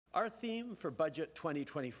Our theme for Budget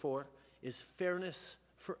 2024 is fairness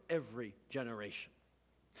for every generation.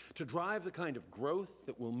 To drive the kind of growth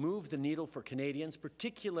that will move the needle for Canadians,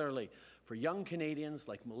 particularly for young Canadians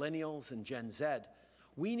like millennials and Gen Z,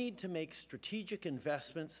 we need to make strategic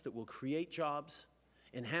investments that will create jobs,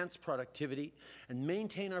 enhance productivity, and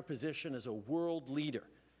maintain our position as a world leader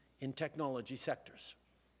in technology sectors.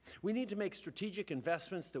 We need to make strategic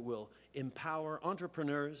investments that will empower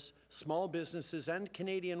entrepreneurs, small businesses, and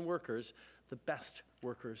Canadian workers, the best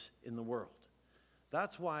workers in the world.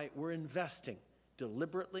 That's why we're investing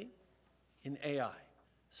deliberately in AI.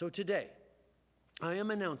 So today, I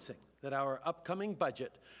am announcing that our upcoming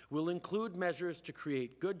budget will include measures to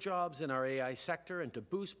create good jobs in our AI sector and to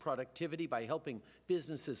boost productivity by helping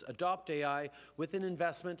businesses adopt AI with an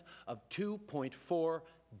investment of $2.4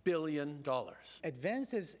 billion.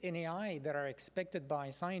 Advances in AI that are expected by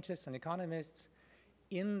scientists and economists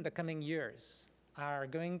in the coming years are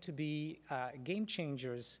going to be game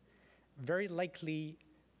changers, very likely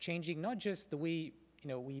changing not just the way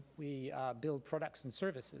we build products and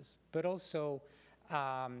services, but also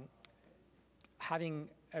having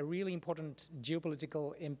a really important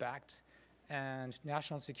geopolitical impact and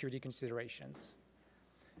national security considerations.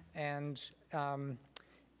 And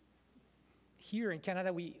here in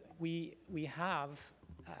Canada, we have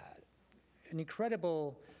an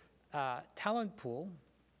incredible talent pool.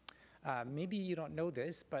 Maybe you don't know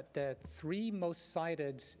this, but the 3 most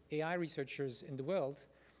cited AI researchers in the world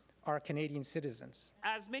are Canadian citizens.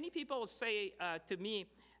 As many people say to me,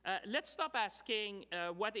 let's stop asking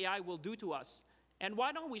what AI will do to us, and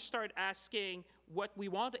why don't we start asking what we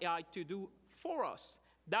want AI to do for us?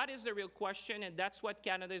 That is the real question, and that's what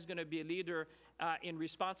Canada is going to be a leader in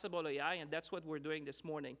responsible AI, and that's what we're doing this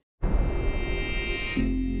morning.